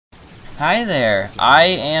Hi there, I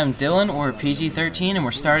am Dylan, or PG13, and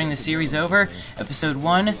we're starting the series over, episode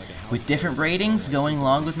 1, with different ratings going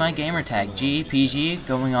along with my gamertag, G, PG,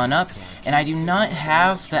 going on up, and I do not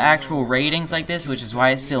have the actual ratings like this, which is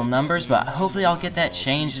why it's still numbers, but hopefully I'll get that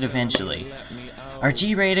changed eventually. Our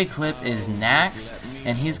G-rated clip is Nax,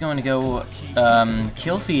 and he's going to go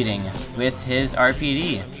kill feeding with his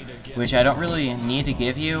RPD, which I don't really need to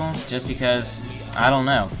give you, just because, I don't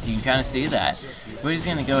know, you can kind of see that. But he's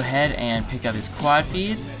going to go ahead and pick up his quad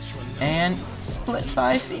feed, and split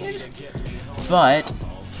 5 feed, but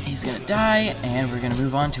he's going to die, and we're going to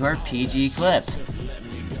move on to our PG clip.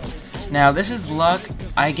 Now this is luck.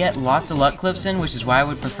 I get lots of luck clips in, which is why I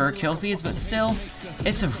would prefer kill feeds, but still,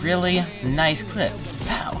 it's a really nice clip.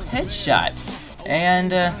 Pow, headshot.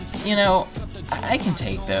 And, you know, I can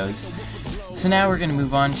take those. So now we're going to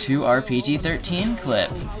move on to our PG-13 clip,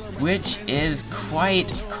 which is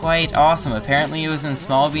quite awesome. Apparently it was in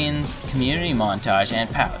Smallbean's community montage, and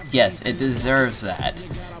pow, yes, it deserves that.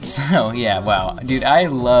 So yeah, wow, dude, I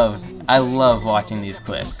love watching these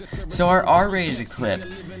clips. So our R-rated clip,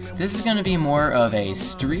 this is going to be more of a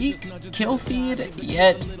streak kill feed,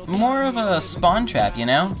 yet more of a spawn trap, you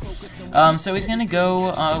know? So he's going to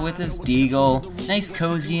go with his deagle, nice,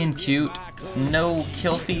 cozy, and cute. No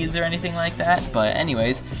kill feeds or anything like that, but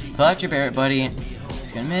anyways, pull out your Barrett buddy.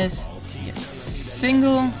 He's gonna miss. Get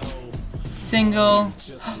single,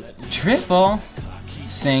 triple,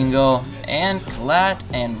 single, and collat,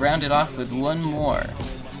 and round it off with one more.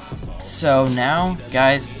 So now,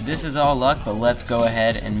 guys, this is all luck, but let's go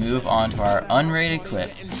ahead and move on to our unrated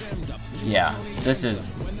clip. Yeah,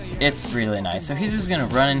 it's really nice. So he's just gonna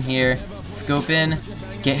run in here, scope in,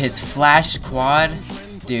 get his flash quad.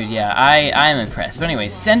 Dude, yeah, I'm impressed. But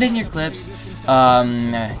anyways, send in your clips.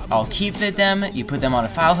 I'll keep fit them. You put them on a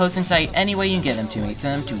file hosting site. Any way you can get them to me.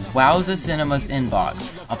 Send them to Wowza Cinema's inbox.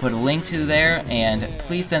 I'll put a link to there, and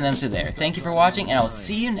please send them to there. Thank you for watching, and I'll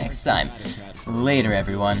see you next time. Later,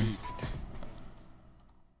 everyone.